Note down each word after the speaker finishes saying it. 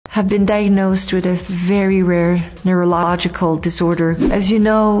have been diagnosed with a very rare neurological disorder. As you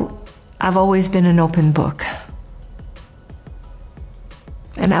know, I've always been an open book.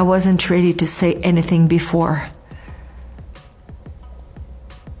 And I wasn't ready to say anything before.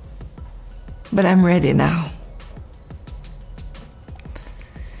 But I'm ready now.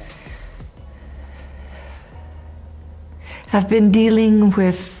 I've been dealing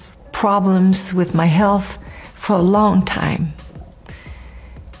with problems with my health for a long time.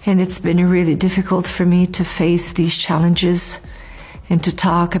 And it's been really difficult for me to face these challenges and to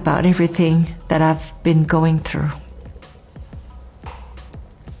talk about everything that I've been going through.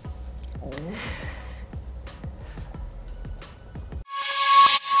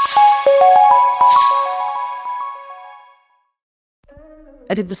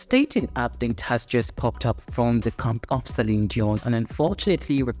 A devastating update has just popped up from the camp of Celine Dion, and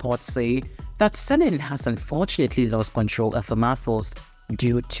unfortunately reports say that Celine has unfortunately lost control of her muscles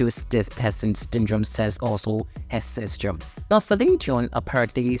due to stiff person syndrome, says also her sister. Now, Celine Dion,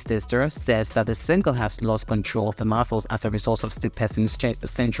 apparently his sister, says that the singer has lost control of her muscles as a result of stiff person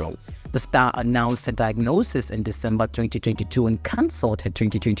syndrome. The star announced her diagnosis in December 2022 and cancelled her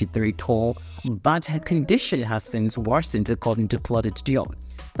 2023 tour, but her condition has since worsened, according to Claudette Dion.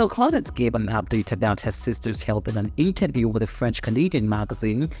 Now, Claudette gave an update about her sister's health in an interview with a French-Canadian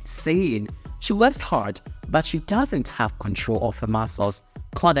magazine, saying she works hard, but she doesn't have control of her muscles.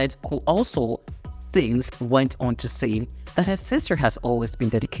 Claudette, who also sings, went on to say that her sister has always been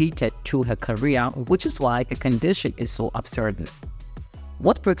dedicated to her career, which is why her condition is so absurd.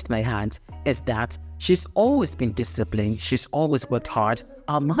 What breaks my heart is that she's always been disciplined, she's always worked hard.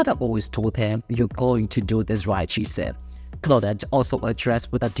 Our mother always told her, "You're going to do this right," she said. Claudette also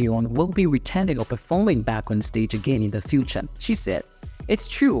addressed whether Dion will be returning or performing back on stage again in the future. She said, "It's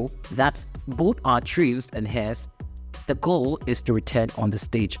true that both our dreams and hers, the goal is to return on the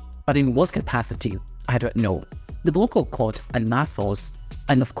stage, but in what capacity, I don't know. The vocal cord and muscles,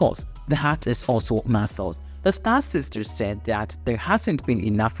 and of course, the heart is also muscles." The star sister said that there hasn't been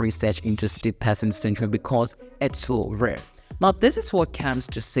enough research into stiff person syndrome because it's so rare. Now, this is what comes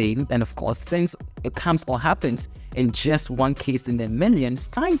to saying, and of course, since it comes or happens in just one case in a million,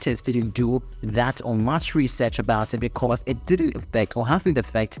 scientists didn't do that or much research about it because it didn't affect or have the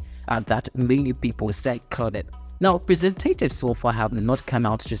effect that many people said could it. Now, representatives so far have not come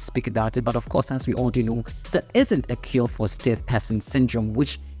out to speak about it, but of course, as we already know, there isn't a cure for stiff person syndrome,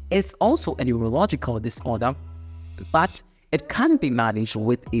 which is also a neurological disorder, but it can be managed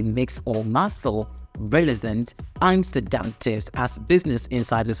with a mix of muscle resistant and sedatives, as Business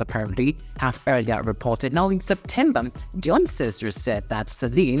Insiders apparently have earlier reported. Now, in September, Dion's sister said that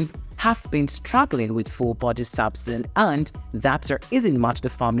Celine has been struggling with full body substance and that there isn't much the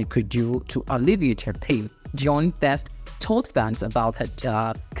family could do to alleviate her pain. Dion first told fans about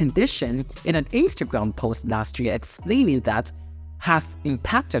her condition in an Instagram post last year, explaining that has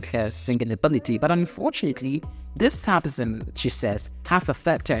impacted her singing ability, but unfortunately, this substance, she says, has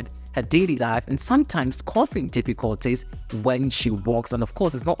affected her daily life and sometimes causing difficulties when she walks, and of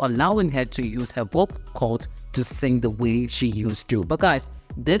course, it's not allowing her to use her vocal cord to sing the way she used to. But guys,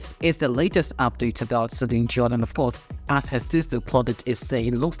 this is the latest update about Celine Dion, and of course, as her sister Claudette is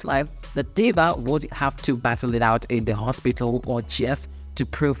saying, looks like the diva would have to battle it out in the hospital or just to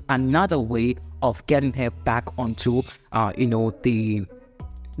prove another way of getting her back onto, the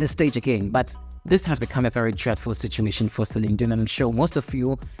stage again. But this has become a very dreadful situation for Celine Dion, and I'm sure most of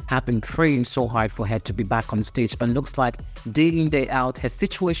you have been praying so hard for her to be back on stage, but looks like day in, day out, her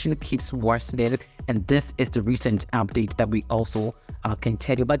situation keeps worsening, and this is the recent update that we also can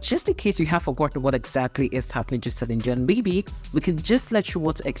tell you. But just in case you have forgotten what exactly is happening to Celine Dion, maybe we can just let you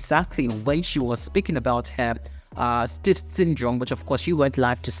watch exactly when she was speaking about her stiff syndrome, which of course you went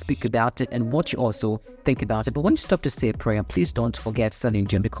live to speak about it, and what you also think about it. But when you stop to say a prayer, please don't forget Celine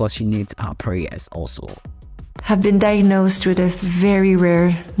Dion, because she needs our prayers also. I've been diagnosed with a very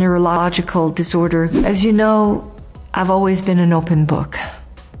rare neurological disorder. As you know, I've always been an open book.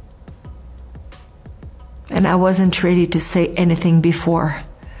 And I wasn't ready to say anything before.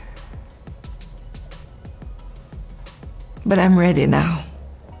 But I'm ready now.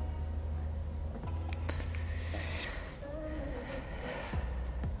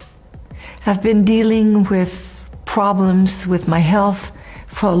 I've been dealing with problems with my health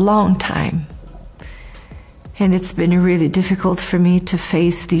for a long time. And it's been really difficult for me to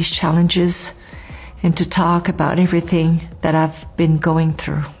face these challenges and to talk about everything that I've been going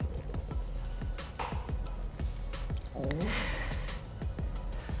through.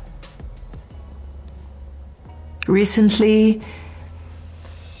 Recently,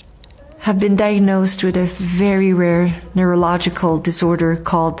 have been diagnosed with a very rare neurological disorder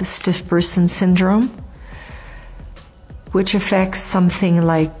called stiff person syndrome, which affects something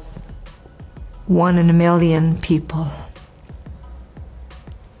like 1 in a million people.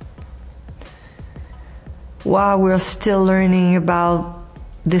 While we're still learning about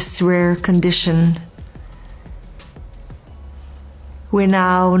this rare condition, we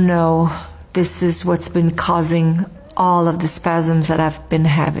now know this is what's been causing all of the spasms that I've been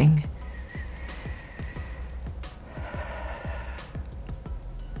having.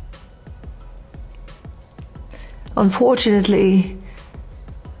 Unfortunately,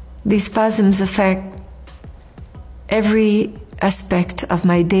 these spasms affect every aspect of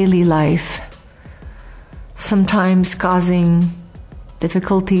my daily life, sometimes causing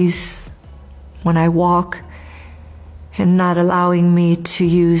difficulties when I walk and not allowing me to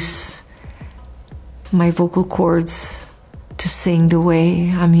use my vocal cords to sing the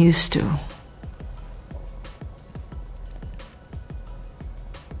way I'm used to.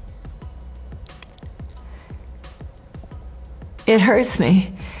 It hurts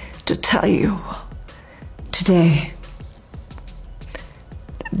me to tell you today.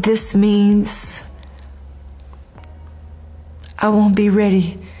 This means I won't be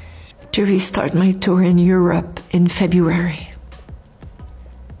ready to restart my tour in Europe in February.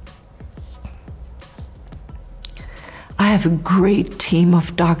 I have a great team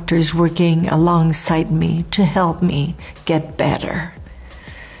of doctors working alongside me to help me get better.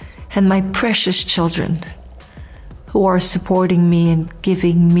 And my precious children who are supporting me and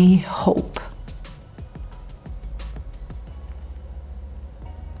giving me hope.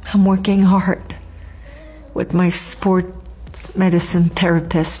 I'm working hard with my sports medicine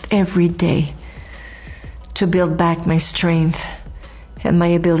therapist every day to build back my strength and my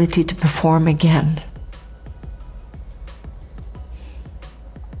ability to perform again.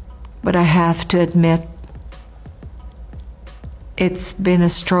 But I have to admit, it's been a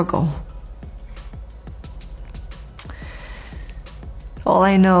struggle. All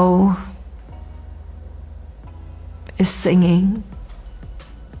I know is singing.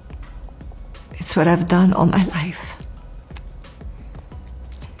 It's what I've done all my life.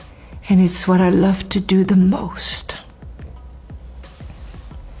 And it's what I love to do the most.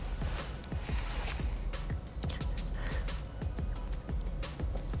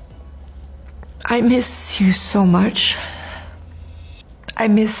 I miss you so much. I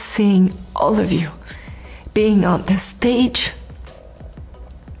miss seeing all of you, being on the stage,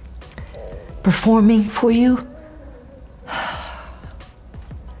 performing for you.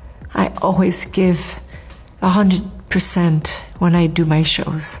 I always give 100% when I do my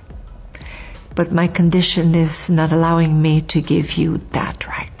shows, but my condition is not allowing me to give you that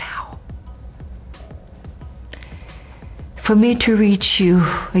right now. For me to reach you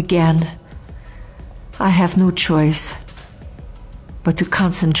again, I have no choice but to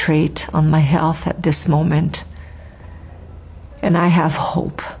concentrate on my health at this moment, and I have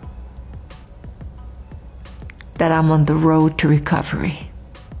hope that I'm on the road to recovery.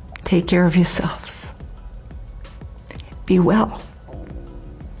 Take care of yourselves. Be well.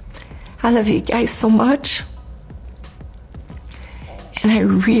 I love you guys so much, and I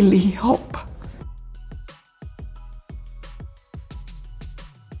really hope